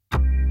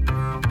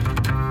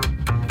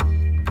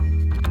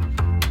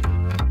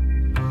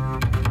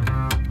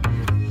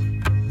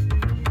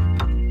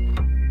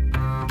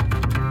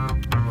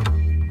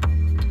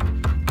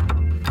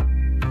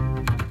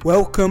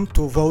Welcome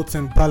to Votes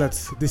and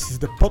Ballots. This is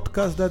the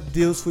podcast that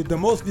deals with the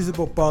most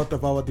visible part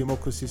of our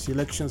democracy's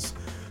elections.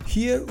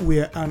 Here we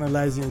are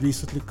analyzing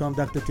recently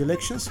conducted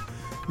elections,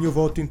 new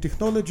voting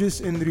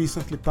technologies and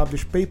recently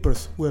published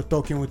papers. We are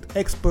talking with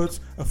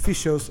experts,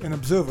 officials and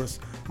observers.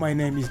 My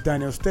name is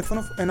Daniel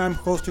Stefanov and I'm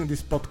hosting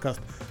this podcast.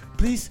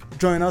 Please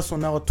join us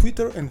on our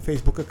Twitter and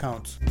Facebook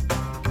accounts.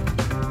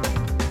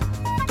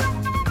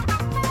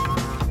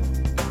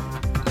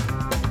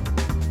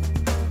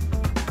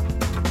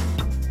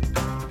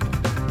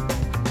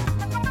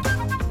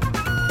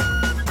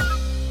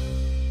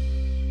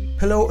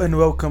 Hello and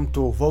welcome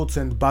to Votes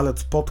and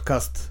Ballots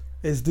podcast.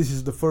 As this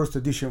is the first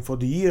edition for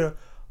the year,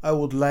 I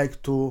would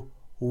like to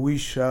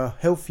wish a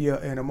healthier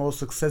and a more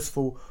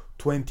successful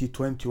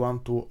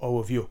 2021 to all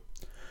of you.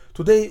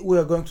 Today we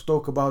are going to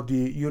talk about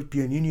the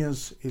European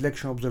Union's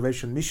election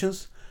observation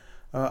missions.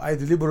 I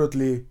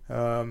deliberately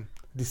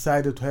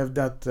decided to have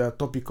that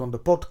topic on the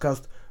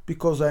podcast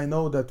because I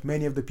know that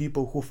many of the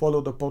people who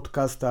follow the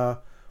podcast are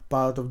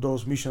part of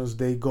those missions.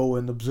 They go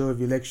and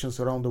observe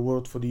elections around the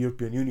world for the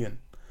European Union.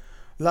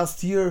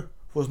 Last year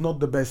was not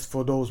the best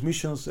for those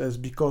missions as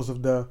because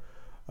of the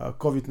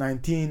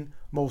COVID-19,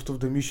 most of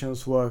the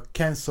missions were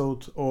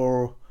cancelled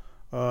or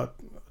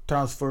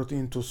transferred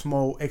into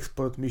small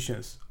expert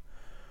missions.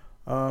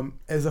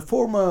 As a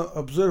former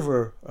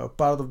observer,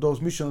 part of those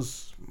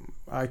missions,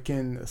 I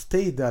can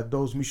state that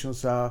those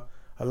missions are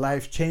a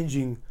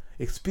life-changing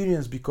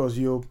experience because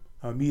you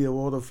meet a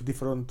lot of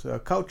different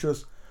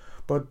cultures,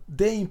 but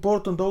they're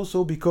important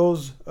also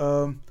because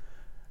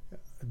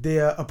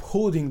they are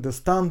upholding the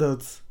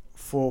standards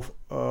for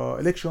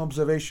election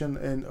observation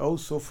and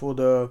also for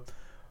the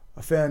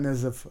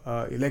fairness of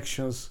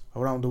elections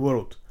around the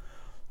world.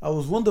 I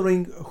was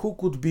wondering who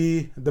could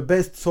be the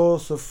best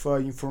source of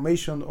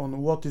information on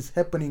what is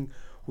happening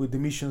with the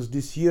missions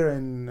this year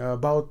and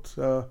about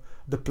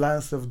the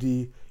plans of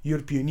the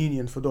European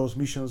Union for those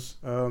missions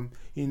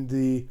in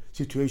the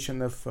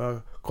situation of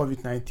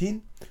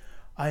COVID-19.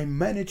 I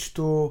managed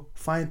to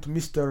find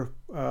Mr.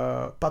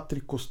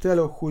 Patrick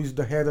Costello, who is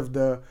the head of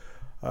the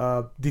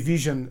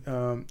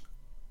division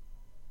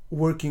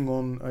working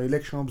on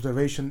election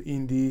observation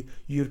in the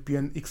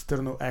European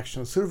External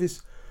Action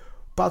Service.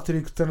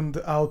 Patrick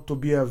turned out to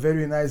be a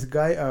very nice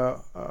guy,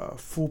 a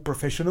full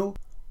professional.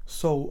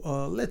 So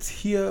let's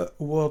hear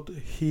what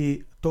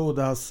he told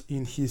us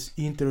in his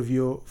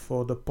interview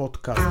for the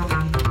podcast.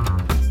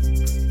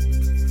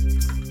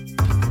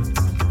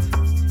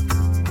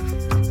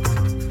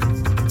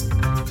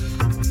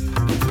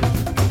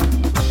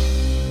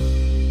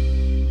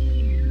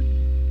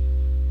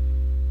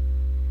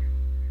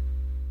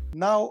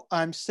 Now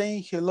I'm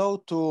saying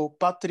hello to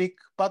Patrick.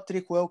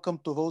 Patrick, welcome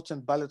to Votes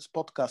and Ballots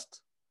podcast.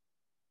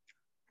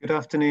 Good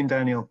afternoon,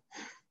 Daniel.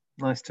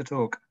 Nice to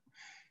talk.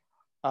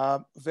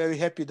 Very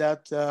happy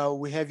that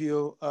we have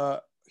you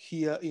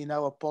here in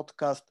our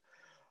podcast.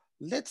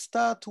 Let's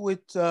start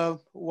with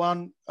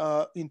one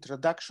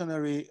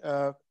introductory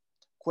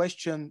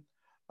question.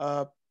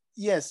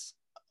 Yes,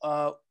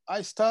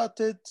 I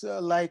started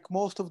like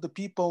most of the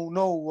people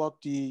know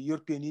what the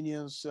European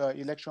Union's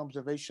election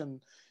observation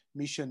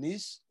mission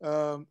is,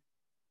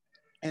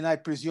 and I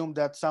presume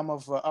that some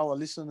of our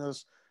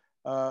listeners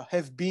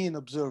have been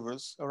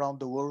observers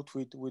around the world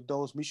with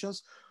those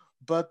missions,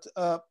 but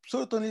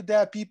certainly there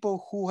are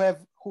people who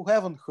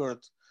haven't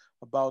heard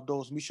about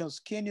those missions.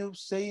 Can you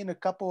say in a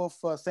couple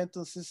of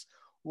sentences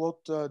what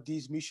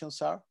these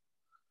missions are?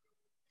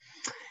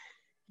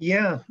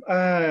 Yeah,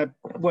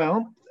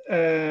 when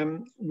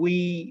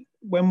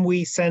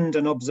we send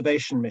an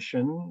observation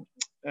mission,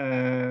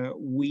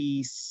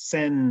 we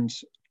send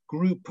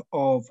group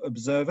of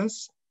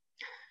observers,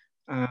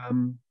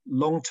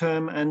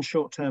 long-term and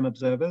short-term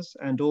observers,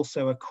 and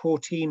also a core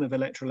team of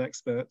electoral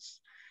experts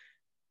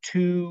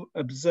to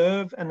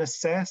observe and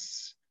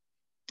assess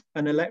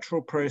an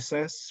electoral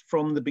process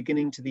from the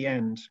beginning to the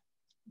end.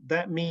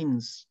 That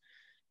means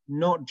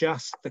not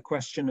just the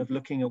question of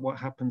looking at what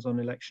happens on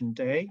election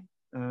day,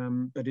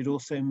 but it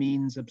also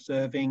means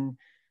observing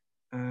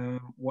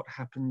what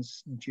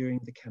happens during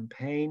the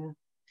campaign,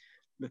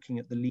 looking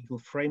at the legal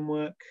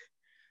framework,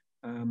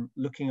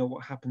 looking at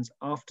what happens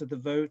after the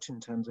vote in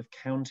terms of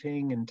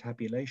counting and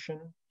tabulation,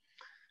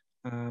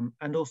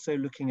 and also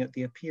looking at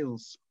the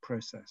appeals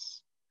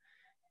process.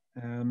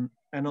 And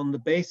on the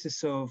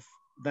basis of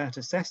that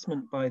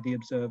assessment by the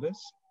observers,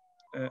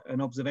 an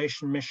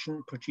observation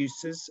mission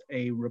produces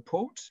a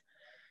report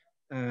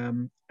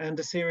and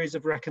a series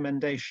of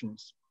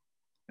recommendations.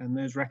 And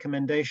those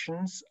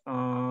recommendations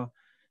are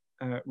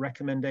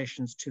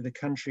recommendations to the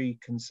country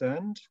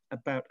concerned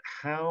about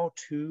how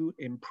to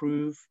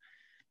improve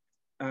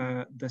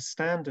the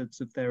standards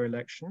of their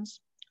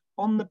elections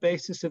on the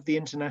basis of the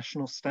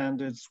international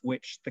standards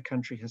which the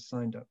country has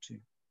signed up to.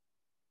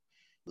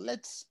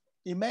 Let's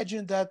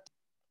imagine that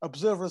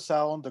observers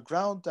are on the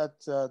ground, that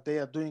they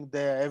are doing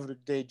their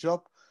everyday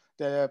job.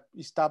 They're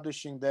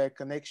establishing their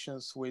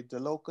connections with the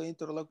local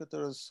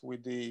interlocutors,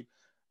 with the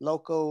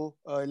local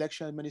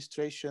election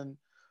administration.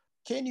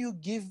 Can you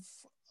give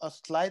a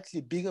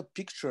slightly bigger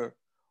picture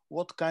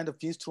what kind of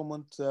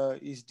instrument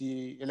is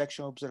the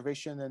election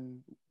observation,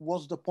 and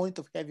what's the point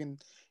of having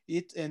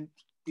it? And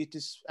it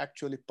is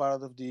actually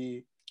part of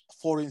the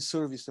foreign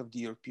service of the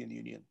European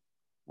Union.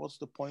 What's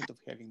the point of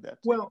having that?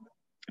 Well,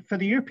 for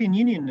the European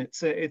Union,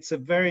 it's a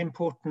very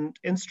important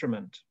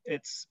instrument.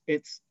 It's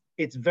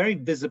very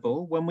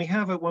visible. When we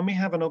have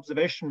an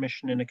observation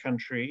mission in a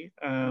country,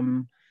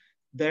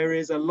 there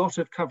is a lot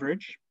of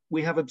coverage.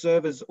 We have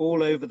observers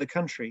all over the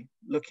country,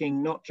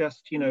 looking not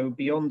just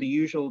beyond the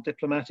usual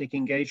diplomatic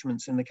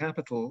engagements in the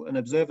capital. An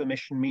observer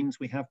mission means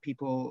we have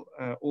people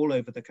all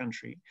over the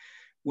country.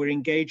 We're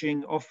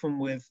engaging often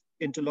with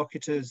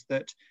interlocutors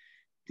that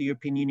the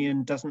European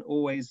Union doesn't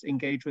always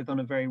engage with on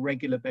a very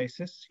regular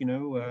basis,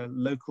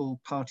 local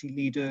party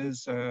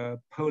leaders,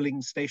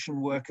 polling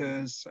station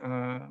workers,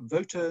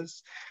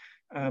 voters,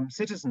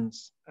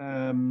 citizens,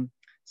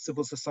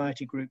 civil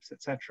society groups,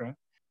 etc.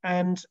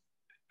 And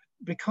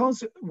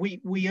because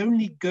we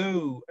only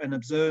go and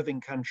observe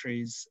in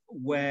countries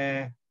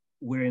where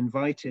we're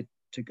invited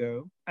to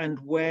go, and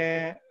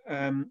where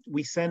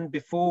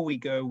before we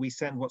go, we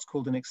send what's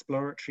called an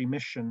exploratory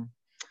mission,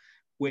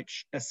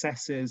 which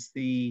assesses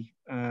the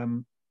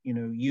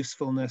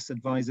usefulness,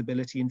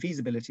 advisability, and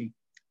feasibility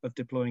of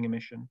deploying a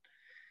mission.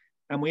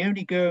 And we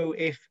only go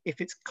if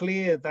it's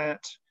clear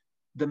that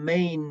the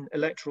main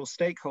electoral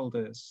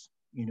stakeholders,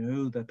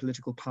 the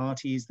political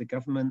parties, the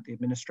government, the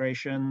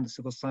administration, the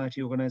civil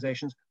society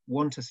organizations,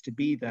 want us to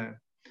be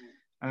there.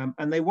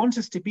 And they want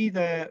us to be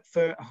there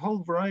for a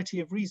whole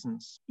variety of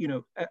reasons.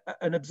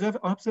 An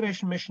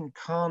observation mission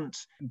can't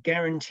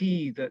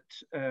guarantee that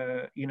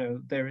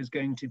there is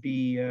going to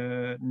be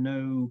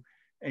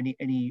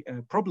any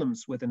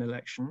problems with an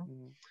election,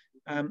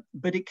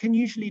 but it can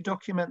usually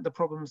document the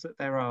problems that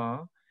there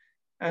are.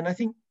 And I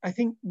think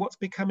what's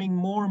becoming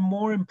more and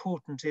more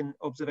important in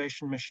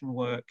observation mission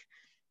work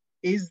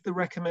is the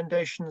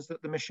recommendations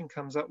that the mission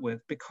comes up with,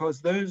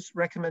 because those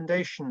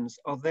recommendations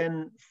are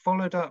then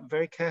followed up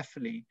very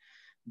carefully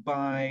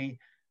by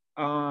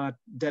our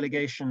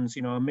delegations,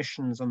 our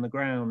missions on the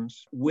ground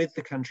with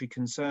the country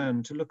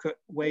concerned to look at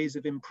ways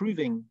of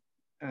improving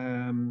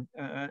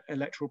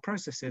electoral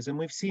processes. And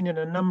we've seen in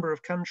a number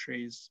of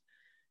countries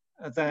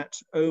that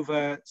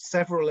over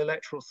several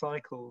electoral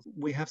cycles,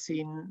 we have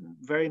seen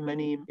very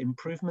many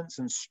improvements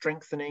and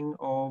strengthening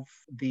of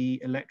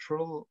the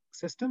electoral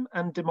system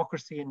and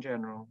democracy in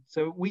general.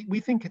 So we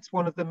think it's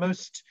one of the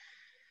most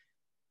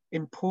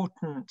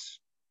important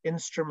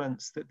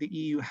instruments that the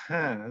EU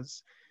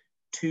has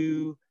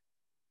to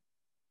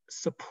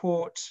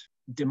support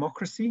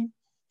democracy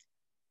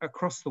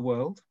across the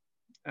world,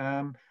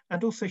 and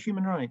also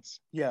human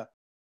rights. Yeah.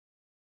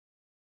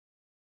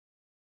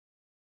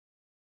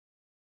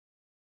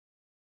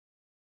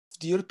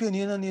 The European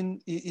Union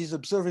is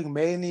observing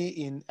mainly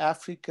in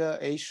Africa,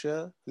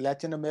 Asia,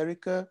 Latin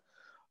America,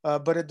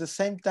 but at the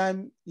same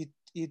time,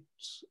 it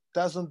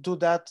doesn't do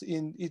that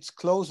in its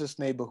closest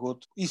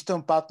neighborhood.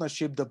 Eastern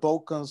Partnership, the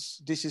Balkans.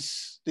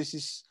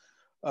 This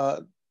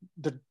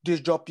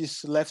job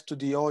is left to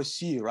the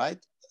OSCE,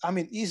 right? I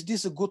mean, is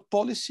this a good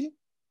policy?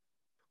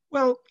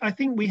 Well, I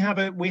think we have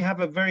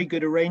a very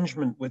good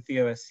arrangement with the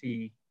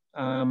OSCE,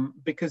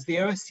 because the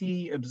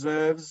OSCE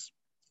observes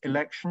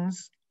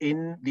elections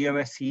in the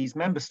OSCE's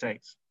member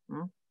states.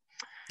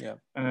 Yeah.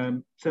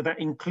 So that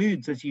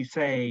includes, as you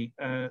say,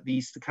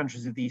 the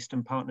countries of the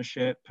Eastern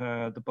Partnership,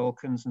 the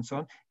Balkans, and so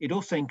on. It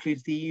also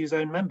includes the EU's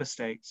own member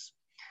states.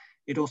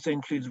 It also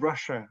includes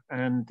Russia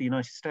and the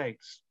United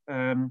States.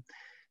 And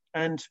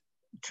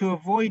to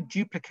avoid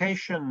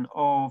duplication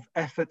of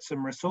efforts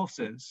and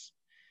resources,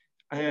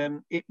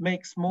 it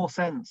makes more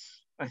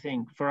sense, I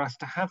think, for us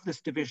to have this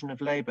division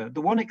of labor.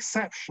 The one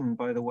exception,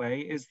 by the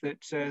way, is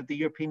that the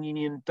European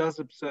Union does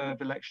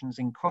observe elections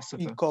in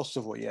Kosovo. In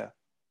Kosovo, yeah.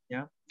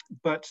 Yeah,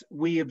 but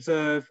we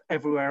observe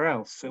everywhere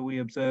else. So we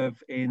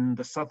observe in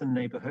the southern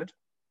neighborhood.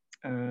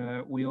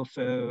 We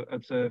also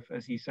observe,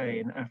 as you say,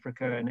 in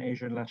Africa and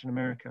Asia and Latin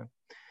America.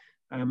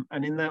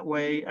 And in that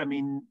way, I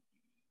mean,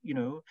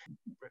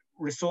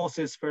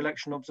 resources for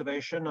election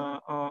observation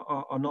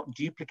are not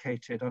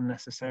duplicated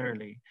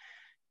unnecessarily.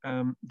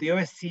 The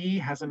OSCE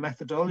has a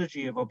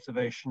methodology of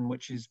observation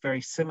which is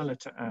very similar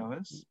to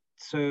ours.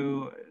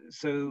 So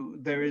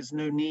there is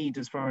no need,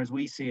 as far as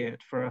we see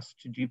it, for us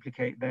to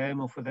duplicate them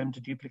or for them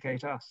to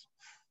duplicate us.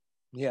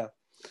 Yeah.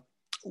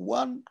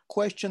 One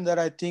question that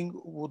I think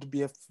would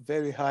be of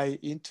very high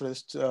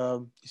interest,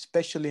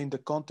 especially in the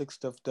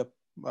context of the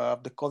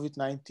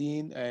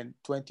COVID-19 and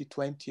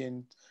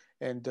 2020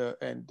 and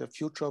the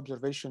future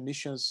observation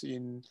missions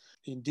in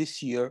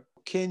this year.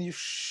 Can you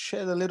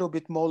shed a little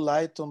bit more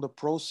light on the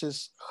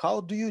process?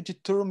 How do you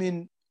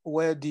determine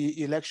where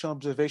the election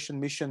observation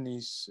mission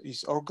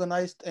is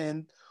organized,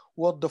 and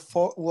what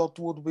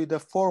would be the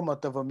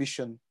format of a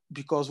mission?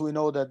 Because we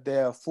know that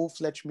there are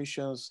full-fledged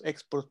missions,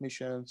 expert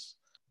missions.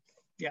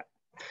 Yeah.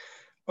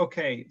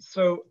 Okay.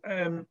 So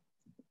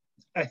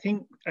I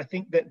think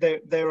that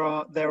there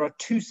are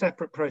two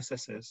separate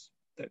processes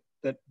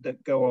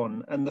that go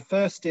on, and the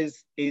first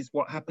is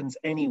what happens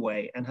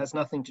anyway and has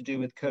nothing to do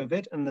with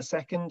COVID, and the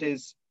second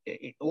is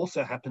it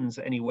also happens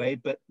anyway,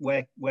 but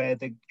where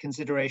the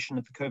consideration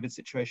of the COVID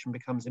situation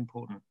becomes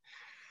important.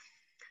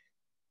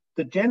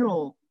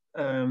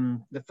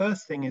 The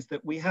first thing is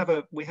that we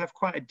have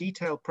quite a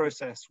detailed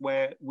process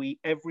where we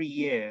every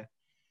year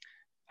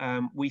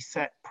we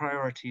set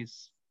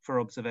priorities for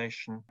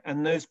observation,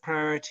 and those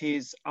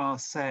priorities are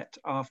set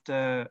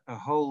after a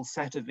whole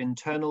set of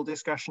internal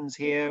discussions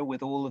here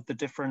with all of the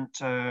different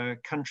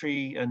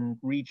country and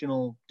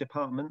regional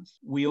departments.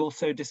 We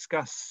also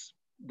discuss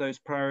those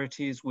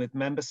priorities with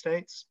member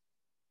states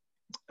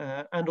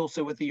and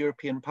also with the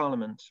European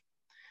Parliament.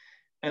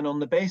 And on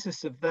the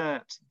basis of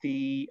that,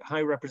 the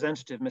High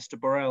Representative, Mr.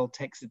 Borrell,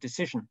 takes a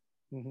decision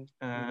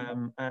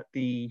at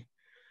the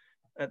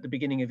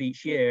beginning of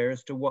each year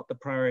as to what the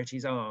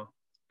priorities are.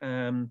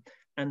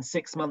 And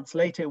 6 months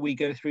later, we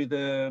go through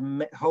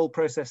the whole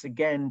process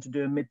again to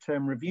do a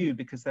midterm review,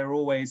 because there are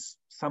always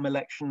some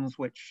elections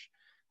which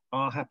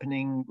are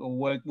happening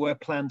or were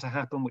planned to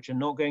happen, which are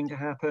not going to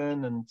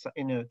happen, and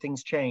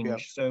things change. Yeah.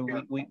 So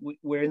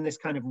we're in this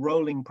kind of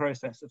rolling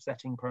process of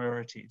setting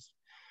priorities.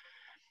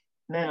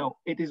 Now,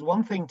 it is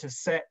one thing to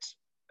set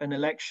an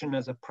election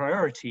as a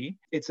priority.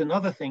 It's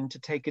another thing to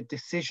take a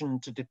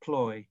decision to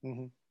deploy.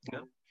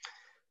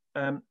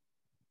 Yeah?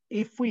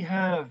 If we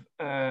have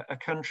a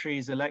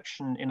country's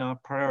election in our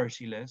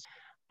priority list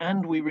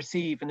and we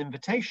receive an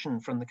invitation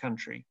from the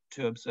country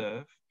to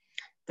observe,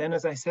 then,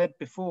 as I said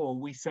before,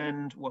 we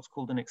send what's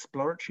called an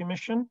exploratory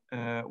mission.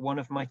 One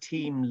of my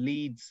team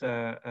leads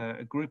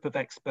a group of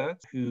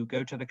experts who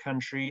go to the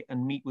country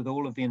and meet with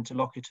all of the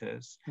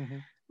interlocutors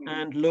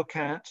and look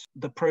at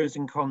the pros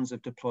and cons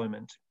of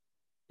deployment.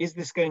 Is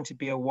this going to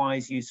be a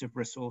wise use of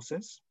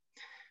resources?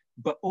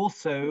 But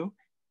also,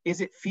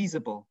 is it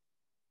feasible?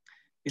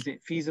 Is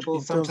it feasible?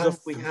 In sometimes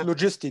we have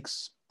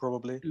logistics,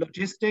 probably.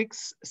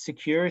 Logistics,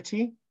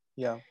 security.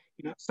 Yeah.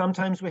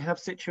 Sometimes we have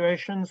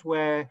situations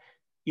where,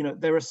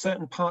 there are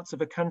certain parts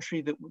of a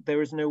country that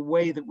there is no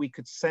way that we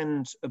could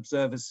send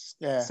observers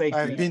safely.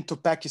 I've been to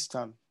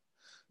Pakistan.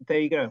 There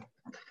you go.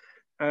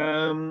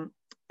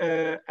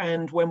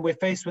 And when we're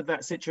faced with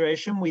that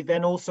situation, we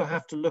then also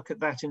have to look at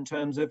that in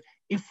terms of,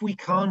 if we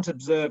can't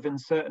observe in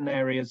certain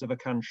areas of a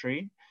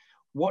country,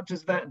 what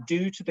does that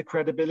do to the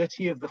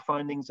credibility of the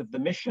findings of the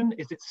mission?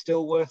 Is it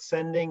still worth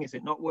sending? Is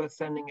it not worth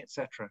sending,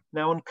 etc.?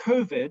 Now, on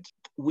COVID,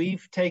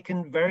 we've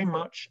taken very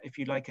much, if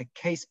you like, a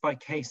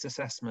case-by-case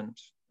assessment,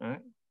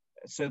 right?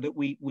 So that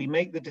we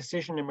make the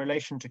decision in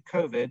relation to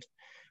COVID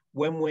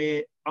when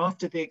we're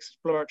after the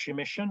exploratory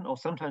mission, or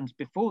sometimes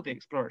before the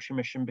exploratory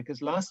mission,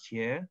 because last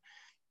year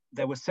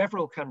there were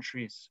several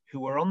countries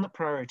who were on the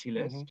priority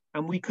list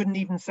and we couldn't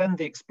even send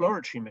the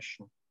exploratory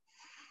mission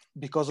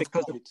because of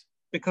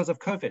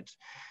COVID.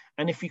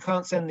 And if you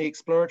can't send the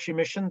exploratory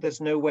mission,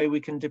 there's no way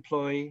we can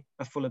deploy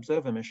a full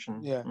observer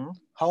mission. Yeah.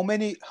 How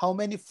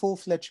many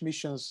full-fledged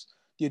missions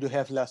did you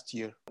have last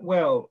year?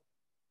 Well,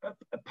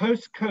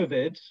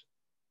 post-COVID,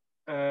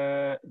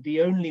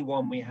 the only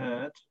one we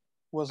had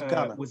was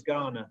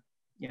Ghana.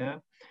 Yeah.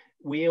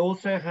 We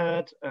also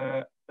had,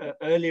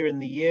 earlier in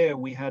the year,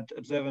 we had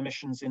observer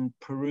missions in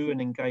Peru and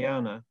in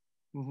Guyana.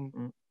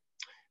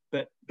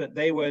 But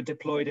they were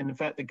deployed. And in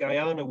fact, the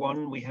Guyana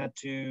one, we had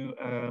to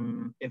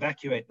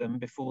evacuate them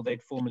before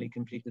they'd formally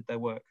completed their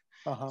work.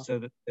 So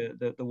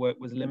that the work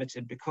was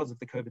limited because of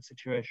the COVID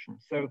situation.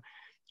 So,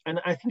 and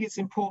I think it's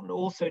important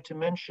also to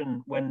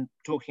mention when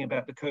talking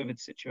about the COVID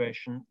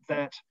situation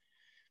that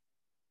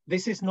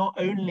this is not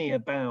only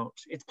about,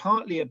 it's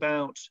partly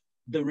about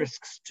the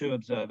risks to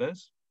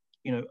observers.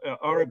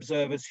 Are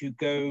observers who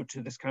go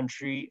to this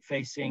country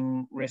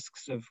facing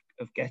risks of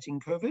getting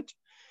COVID?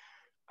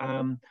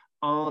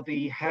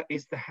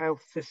 Is the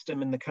health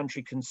system in the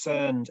country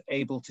concerned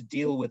able to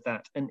deal with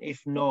that? And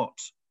if not,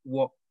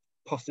 what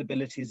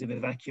possibilities of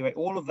evacuate?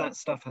 All of that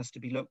stuff has to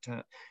be looked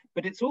at.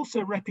 But it's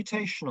also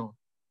reputational,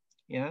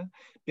 yeah,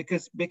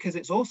 because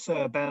it's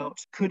also about,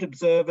 could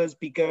observers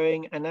be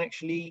going and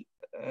actually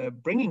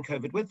bringing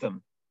COVID with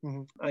them?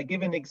 I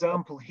give an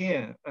example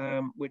here,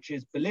 which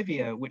is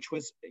Bolivia, which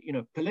was,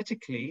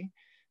 politically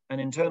and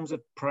in terms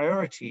of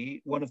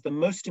priority, one of the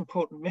most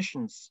important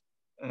missions,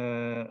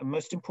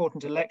 most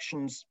important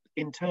elections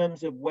in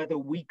terms of whether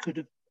we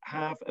could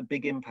have a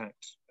big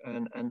impact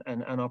and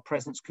our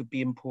presence could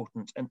be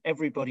important, and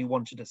everybody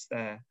wanted us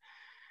there.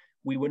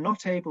 We were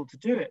not able to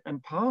do it,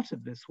 and part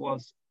of this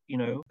was,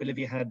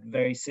 Bolivia had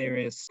very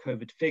serious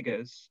COVID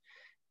figures,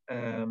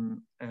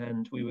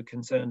 and we were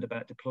concerned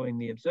about deploying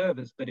the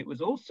observers, but it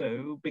was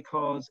also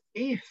because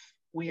if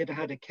we had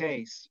had a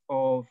case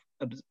of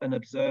an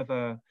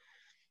observer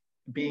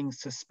being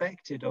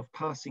suspected of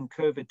passing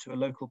COVID to a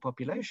local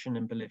population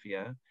in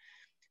Bolivia,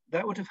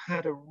 that would have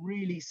had a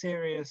really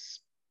serious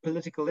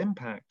political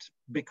impact,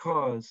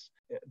 because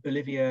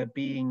Bolivia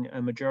being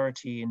a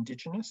majority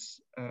indigenous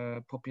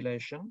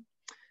population,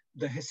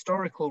 the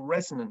historical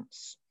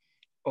resonance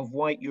of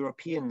white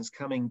Europeans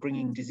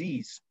bringing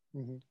disease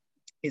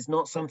is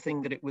not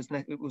something that it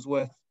was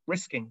worth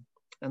risking.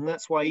 And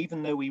that's why,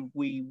 even though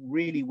we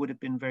really would have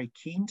been very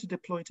keen to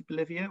deploy to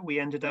Bolivia, we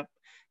ended up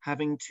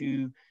having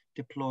to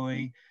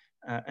deploy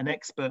an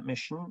expert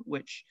mission,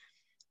 which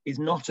is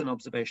not an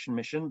observation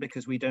mission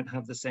because we don't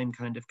have the same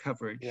kind of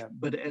coverage,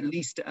 but at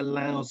least it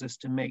allows us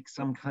to make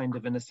some kind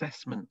of an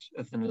assessment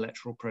of an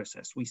electoral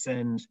process. We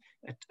send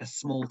a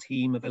small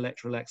team of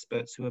electoral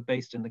experts who are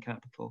based in the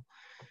capital,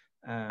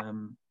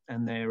 and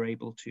they're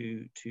able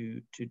to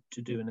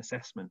do an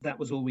assessment. That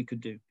was all we could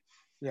do.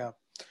 Yeah.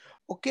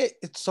 Okay.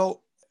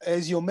 So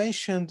as you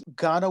mentioned,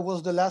 Ghana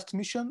was the last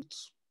mission.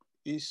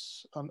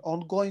 Is an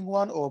ongoing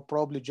one or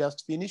probably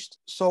just finished.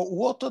 So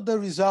what are the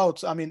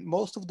results? I mean,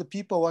 most of the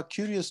people are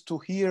curious to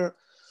hear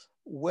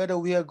whether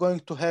we are going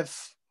to have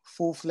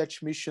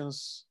full-fledged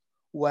missions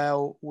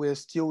while we're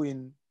still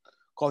in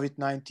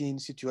COVID-19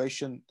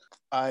 situation.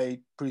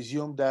 I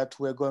presume that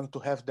we're going to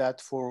have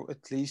that for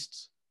at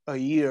least a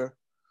year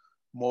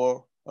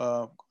more.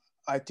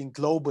 I think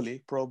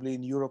globally, probably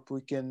in Europe,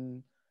 we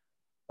can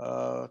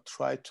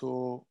try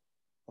to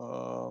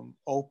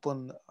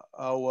open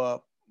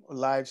our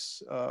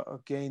lives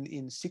again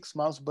in 6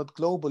 months, but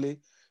globally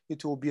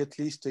it will be at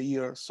least a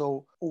year.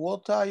 So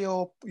what are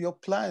your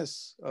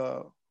plans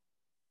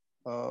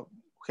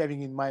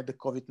having in mind the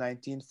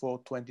COVID-19 for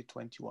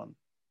 2021?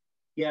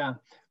 Yeah,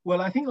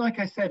 well, I think, like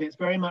I said, it's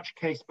very much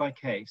case by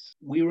case.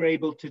 We were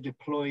able to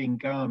deploy in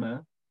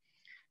Ghana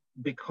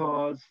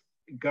because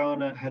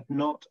Ghana had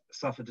not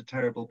suffered a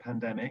terrible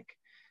pandemic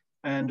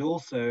and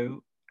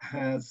also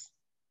has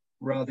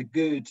rather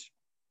good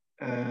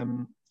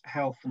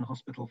health and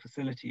hospital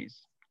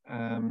facilities.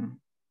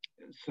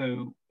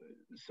 So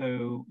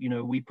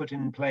we put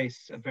in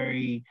place a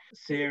very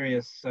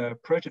serious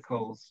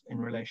protocols in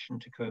relation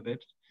to COVID,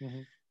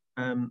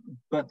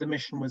 but the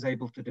mission was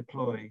able to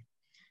deploy.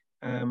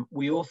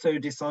 We also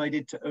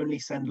decided to only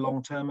send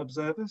long-term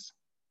observers,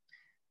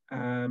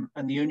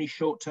 and the only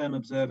short-term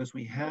observers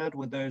we had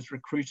were those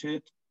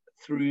recruited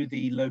through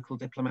the local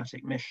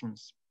diplomatic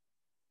missions.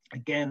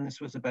 Again, this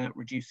was about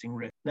reducing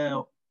risk.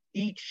 Now,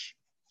 each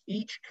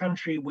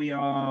country we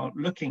are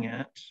looking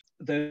at,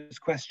 those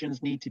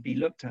questions need to be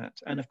looked at.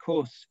 And of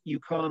course, you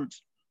can't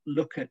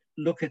look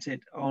at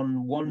it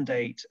on one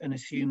date and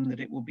assume that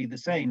it will be the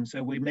same.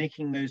 So we're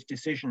making those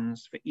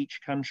decisions for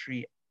each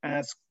country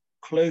as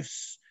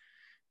close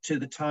to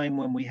the time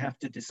when we have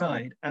to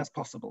decide as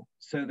possible,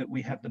 so that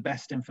we have the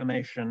best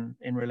information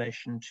in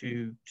relation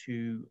to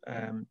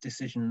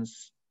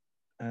decisions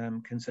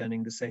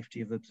concerning the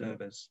safety of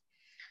observers.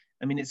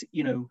 I mean, it's,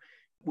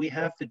 we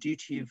have the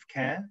duty of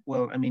care.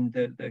 Well, I mean,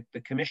 the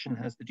Commission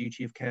has the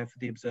duty of care for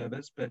the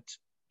observers, but,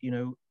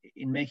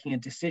 in making a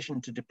decision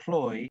to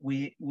deploy,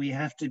 we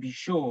have to be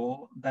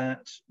sure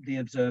that the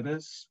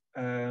observers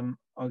are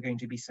going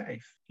to be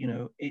safe.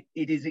 It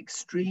is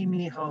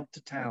extremely hard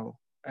to tell,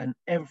 and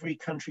every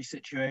country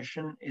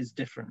situation is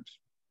different.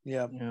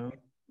 Yeah.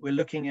 We're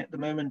looking at the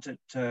moment at,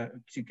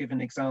 to give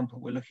an example,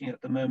 we're looking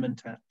at the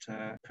moment at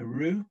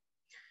Peru,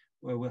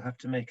 where we'll have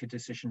to make a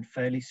decision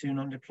fairly soon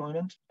on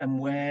deployment, and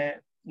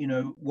where,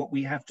 what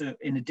we have to,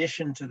 in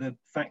addition to the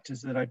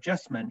factors that I've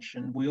just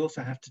mentioned, we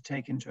also have to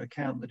take into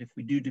account that if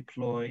we do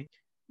deploy,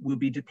 we'll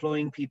be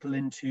deploying people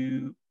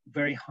into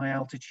very high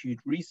altitude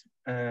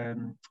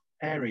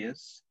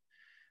areas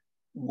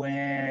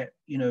where,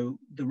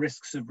 the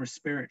risks of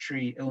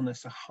respiratory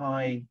illness are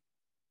high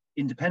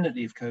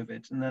independently of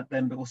COVID, and that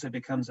then also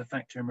becomes a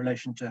factor in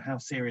relation to how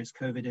serious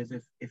COVID is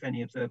if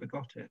any observer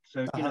got it.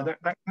 So,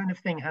 that kind of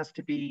thing has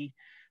to be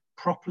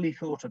properly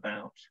thought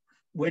about.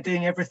 We're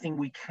doing everything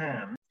we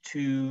can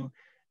to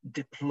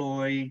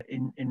deploy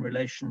in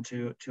relation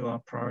to our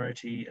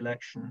priority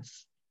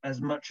elections as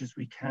much as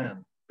we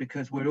can,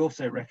 because we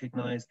also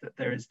recognize that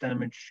there is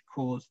damage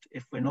caused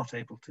if we're not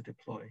able to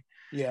deploy.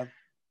 Yeah.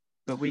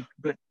 But we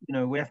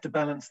have to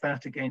balance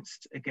that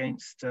against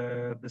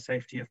the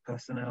safety of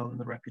personnel and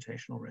the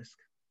reputational risk.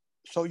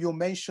 So you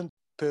mentioned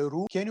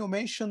Peru. Can you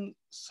mention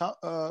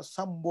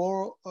some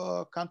more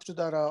countries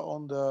that are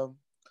on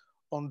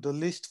the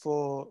list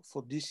for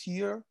this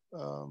year?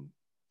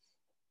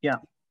 Yeah,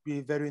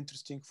 be very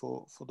interesting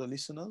for the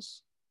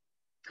listeners.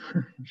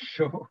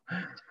 Sure.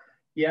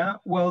 Yeah.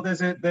 Well,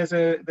 there's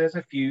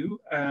a few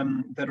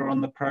that are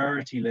on the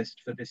priority list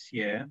for this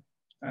year.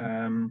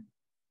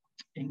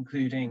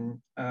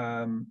 Including,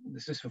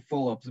 this is for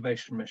full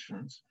observation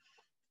missions,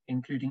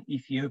 including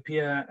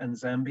Ethiopia and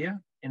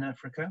Zambia in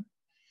Africa,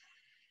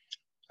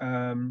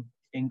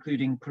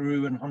 including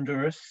Peru and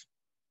Honduras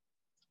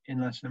in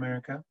Latin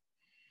America,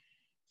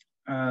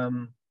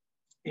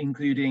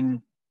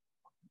 including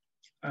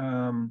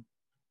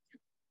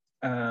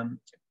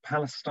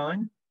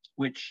Palestine,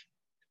 which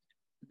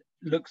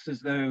looks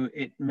as though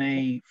it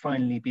may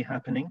finally be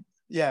happening.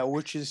 Yeah,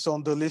 which is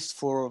on the list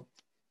for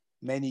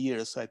many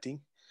years, I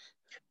think.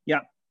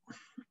 Yeah,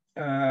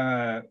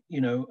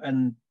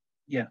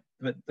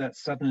 but that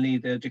suddenly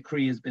the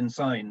decree has been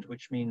signed,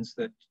 which means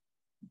that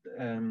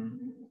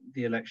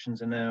the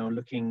elections are now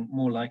looking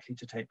more likely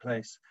to take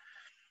place.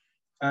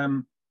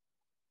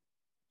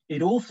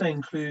 It also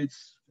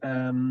includes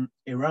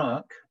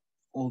Iraq,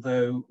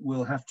 although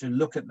we'll have to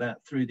look at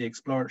that through the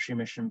exploratory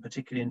mission,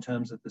 particularly in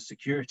terms of the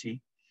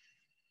security.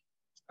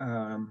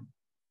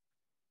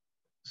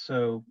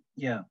 So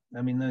yeah,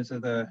 I mean, those are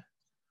the,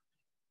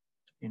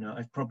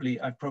 I've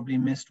probably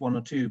missed one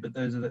or two, but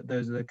those are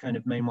the kind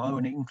of main one. Oh,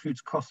 and it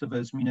includes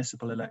Kosovo's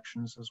municipal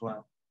elections as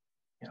well.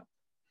 Yeah.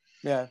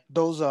 Yeah,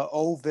 those are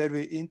all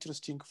very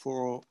interesting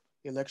for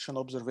election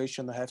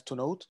observation, I have to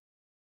note.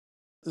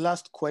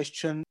 Last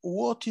question: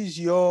 what is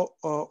your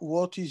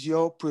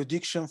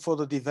prediction for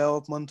the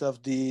development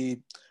of the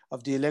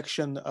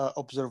election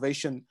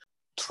observation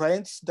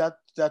trends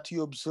that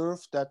you observe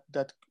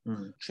that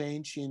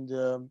change in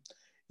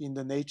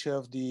the nature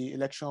of the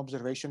election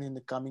observation in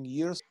the coming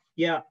years?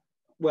 Yeah,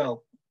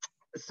 well,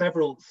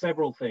 several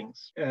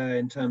things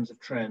in terms of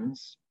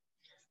trends.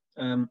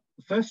 The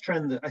first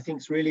trend that I think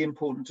is really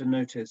important to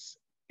notice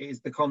is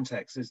the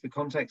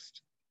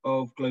context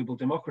of global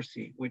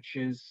democracy, which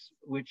is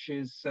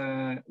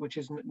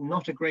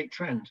not a great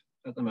trend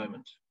at the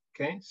moment.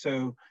 Okay,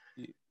 so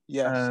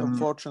yes,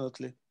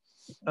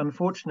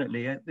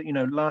 unfortunately,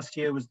 last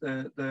year was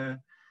the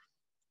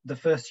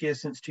first year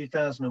since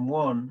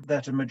 2001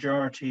 that a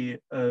majority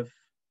of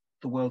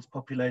the world's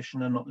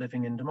population are not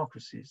living in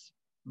democracies.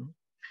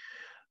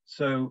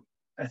 So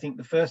I think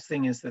the first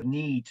thing is the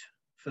need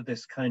for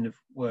this kind of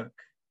work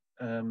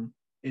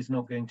is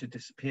not going to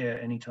disappear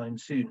anytime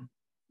soon.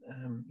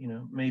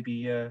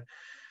 Maybe a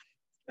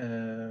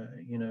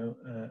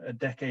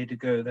decade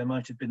ago, there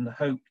might have been the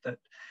hope that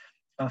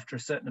after a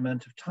certain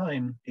amount of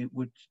time,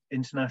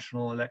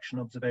 international election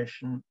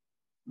observation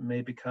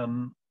may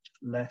become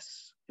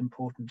less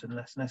important and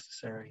less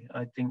necessary.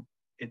 I think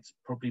it's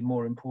probably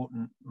more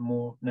important,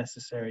 more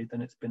necessary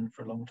than it's been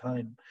for a long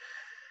time.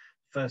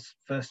 First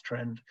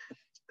trend.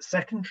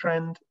 Second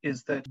trend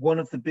is that one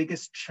of the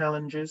biggest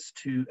challenges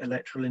to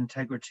electoral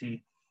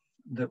integrity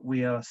that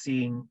we are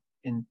seeing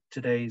in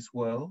today's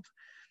world,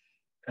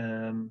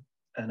 and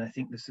I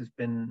think this has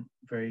been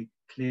very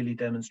clearly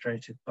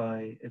demonstrated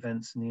by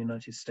events in the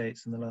United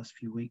States in the last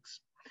few weeks,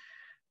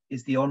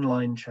 is the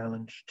online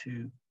challenge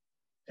to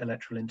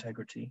electoral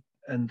integrity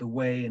and the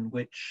way in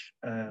which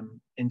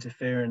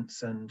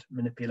interference and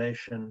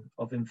manipulation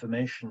of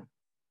information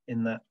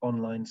in that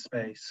online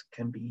space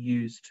can be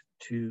used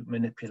to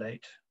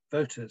manipulate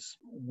voters.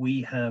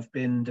 We have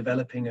been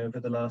developing over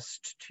the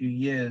last 2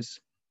 years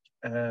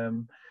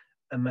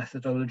a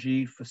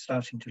methodology for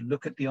starting to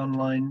look at the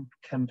online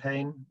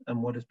campaign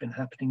and what has been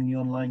happening in the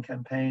online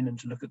campaign, and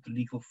to look at the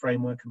legal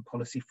framework and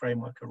policy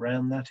framework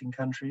around that in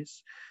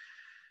countries.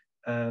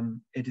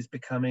 It is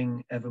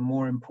becoming ever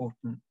more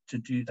important to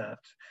do that.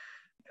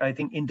 I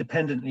think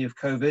independently of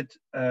COVID,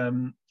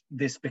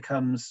 this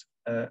becomes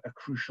a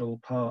crucial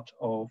part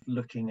of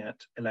looking at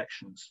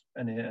elections,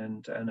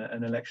 and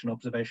election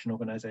observation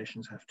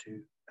organizations have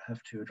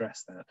to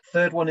address that.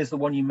 Third one is the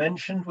one you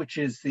mentioned, which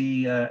is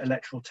the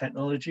electoral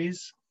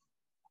technologies.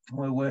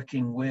 We're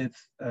working with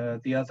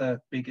the other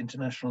big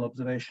international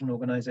observation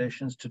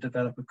organizations to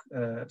develop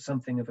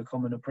something of a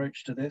common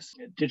approach to this.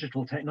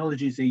 Digital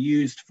technologies are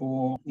used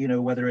for,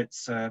 whether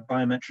it's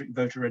biometric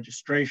voter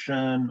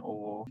registration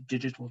or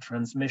digital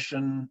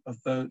transmission of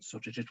votes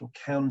or digital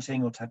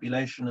counting or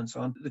tabulation and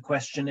so on. The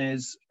question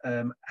is,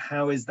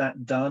 how is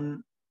that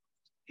done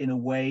in a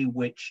way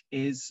which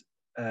is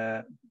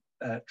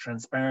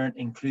transparent,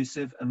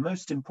 inclusive, and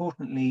most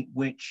importantly,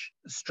 which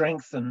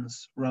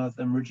strengthens rather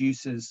than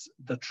reduces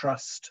the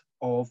trust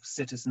of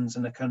citizens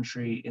in a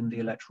country in the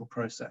electoral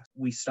process.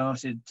 We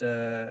started,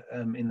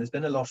 and there's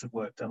been a lot of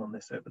work done on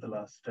this over the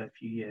last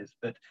few years,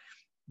 but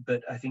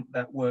I think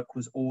that work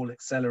was all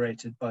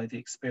accelerated by the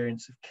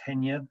experience of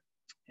Kenya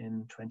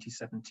in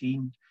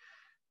 2017,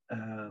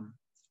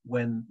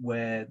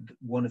 where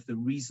one of the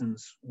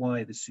reasons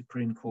why the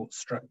Supreme Court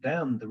struck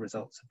down the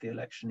results of the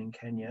election in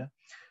Kenya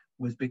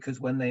was because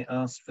when they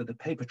asked for the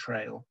paper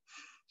trail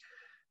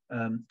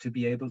to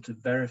be able to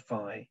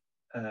verify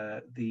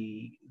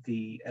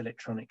the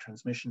electronic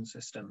transmission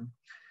system,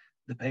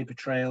 the paper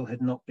trail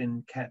had not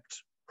been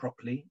kept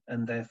properly,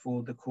 and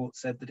therefore the court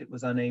said that it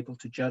was unable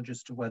to judge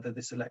as to whether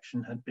this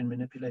election had been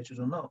manipulated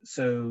or not.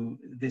 So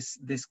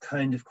this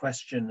kind of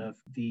question of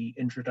the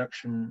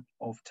introduction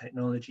of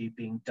technology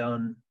being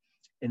done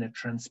in a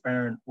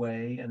transparent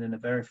way and in a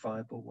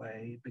verifiable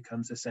way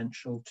becomes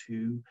essential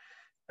to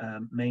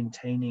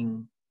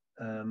maintaining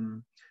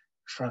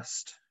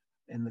trust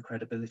in the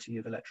credibility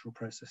of electoral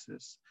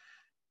processes,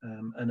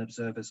 and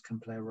observers can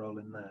play a role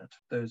in that.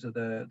 Those are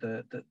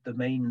the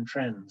main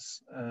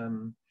trends.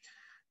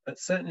 But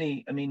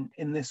certainly, I mean,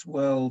 in this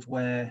world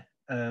where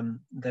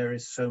there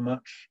is so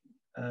much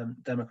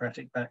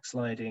democratic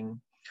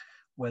backsliding,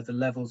 where the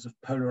levels of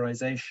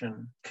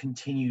polarization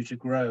continue to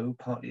grow,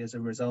 partly as a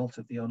result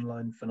of the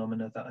online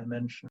phenomena that I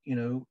mentioned,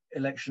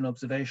 election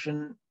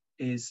observation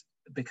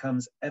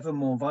becomes ever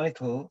more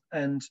vital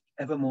and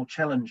ever more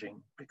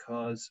challenging,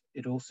 because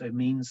it also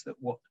means that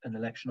what an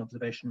election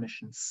observation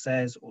mission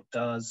says or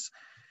does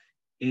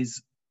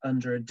is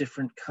under a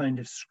different kind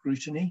of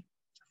scrutiny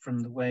from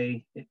the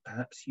way it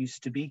perhaps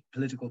used to be.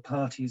 Political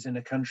parties in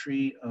a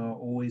country are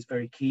always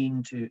very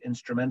keen to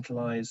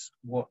instrumentalize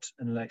what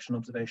an election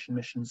observation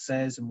mission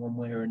says in one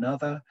way or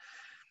another.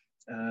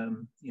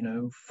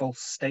 False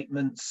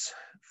statements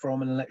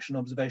from an election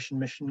observation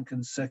mission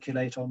can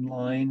circulate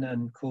online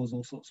and cause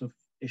all sorts of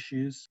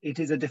issues. It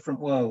is a different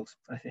world,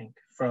 I think,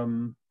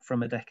 from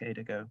a decade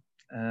ago,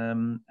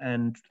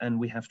 and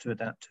we have to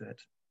adapt to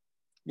it.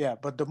 Yeah,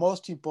 but the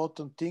most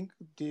important thing,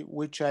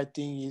 which I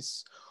think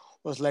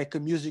was like a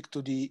music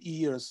to the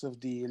ears of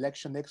the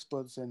election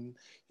experts and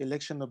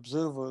election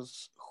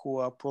observers who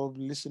are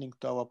probably listening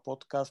to our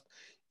podcast,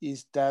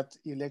 is that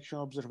election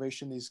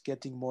observation is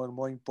getting more and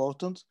more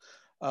important,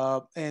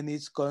 and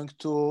it's going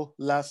to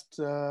last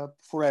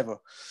forever.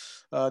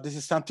 This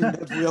is something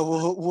that we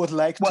would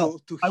like to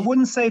hear. I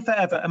wouldn't say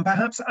forever, and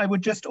perhaps I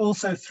would just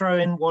also throw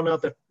in one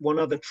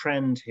other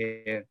trend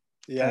here,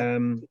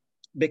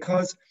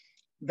 because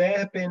there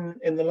have been,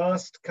 in the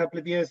last couple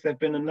of years, there have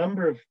been a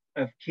number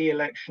of key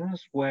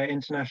elections where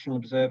international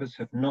observers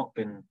have not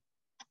been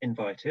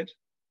invited.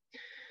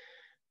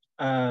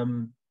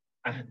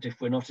 And if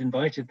we're not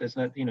invited, there's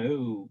no,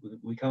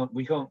 we can't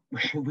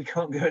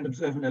go and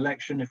observe an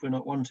election if we're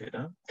not wanted.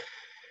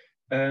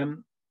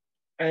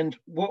 And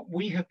what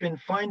we have been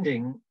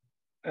finding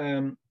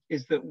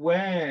is that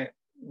where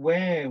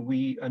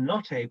we are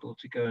not able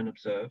to go and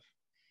observe,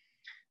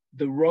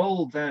 the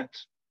role that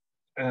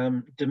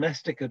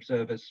domestic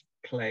observers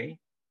play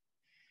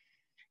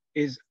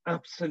is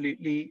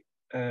absolutely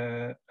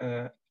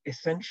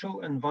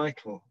essential and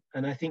vital.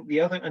 And I think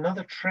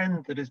another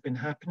trend that has been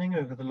happening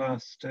over the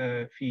last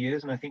few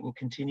years, and I think will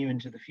continue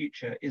into the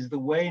future, is the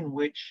way in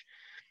which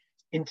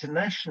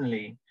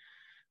internationally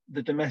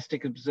the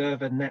domestic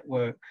observer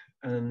network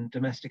and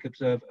domestic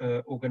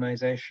observer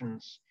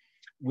organizations,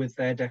 with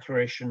their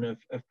declaration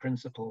of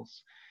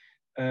principles,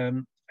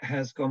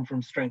 has gone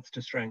from strength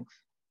to strength.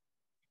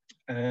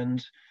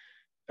 And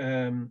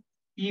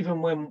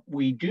even when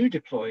we do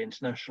deploy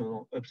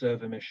international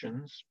observer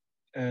missions,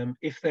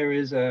 if there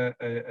is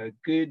a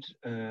good,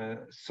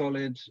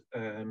 solid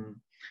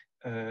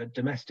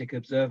domestic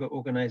observer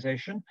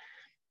organization,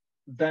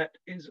 that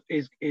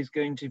is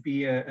going to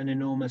be an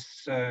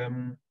enormous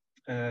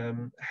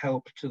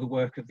help to the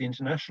work of the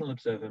international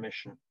observer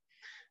mission.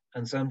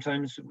 And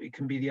sometimes it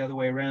can be the other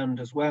way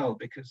around as well,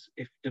 because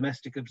if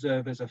domestic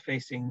observers are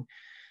facing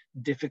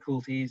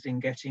difficulties in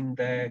getting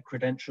their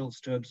credentials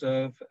to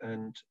observe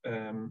and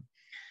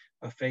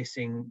are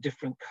facing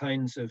different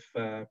kinds of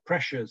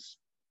pressures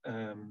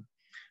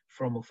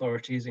from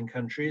authorities in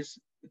countries,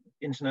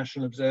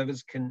 international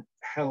observers can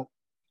help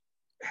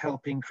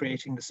in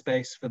creating the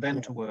space for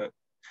them to work.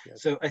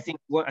 Yes. So I think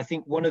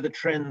one of the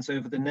trends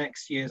over the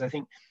next years, I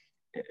think,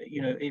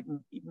 it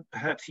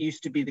perhaps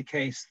used to be the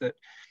case that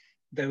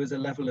there was a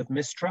level of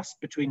mistrust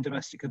between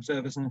domestic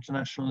observers and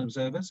international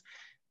observers.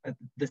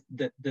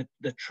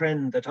 The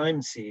trend that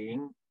I'm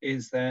seeing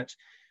is that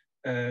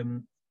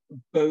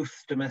both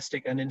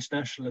domestic and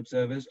international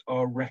observers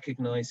are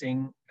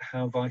recognizing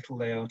how vital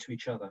they are to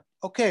each other.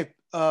 Okay,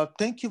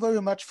 thank you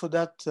very much for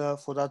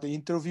that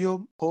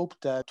interview. Hope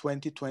that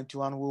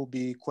 2021 will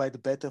be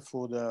quite better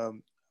for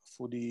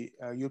the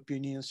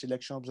European Union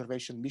election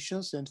observation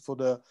missions and for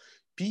the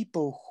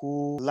people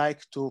who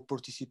like to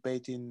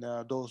participate in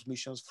those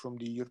missions from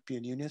the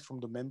European Union, from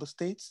the member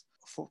states,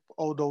 for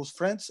all those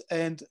friends,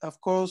 and of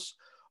course,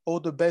 all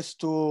the best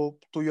to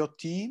your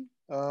team,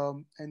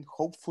 and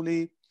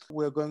hopefully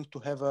we're going to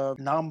have a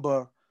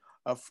number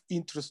of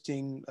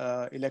interesting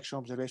election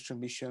observation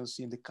missions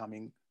in the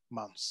coming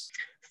months.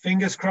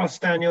 Fingers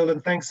crossed, Daniel,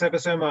 and thanks ever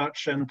so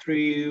much. And through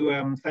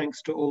you,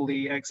 thanks to all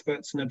the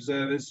experts and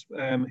observers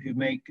who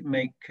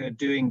make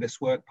doing this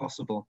work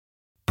possible.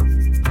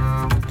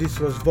 This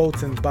was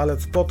Votes and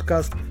Ballots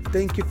podcast.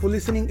 Thank you for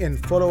listening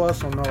and follow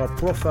us on our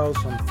profiles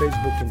on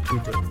Facebook and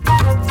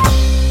Twitter.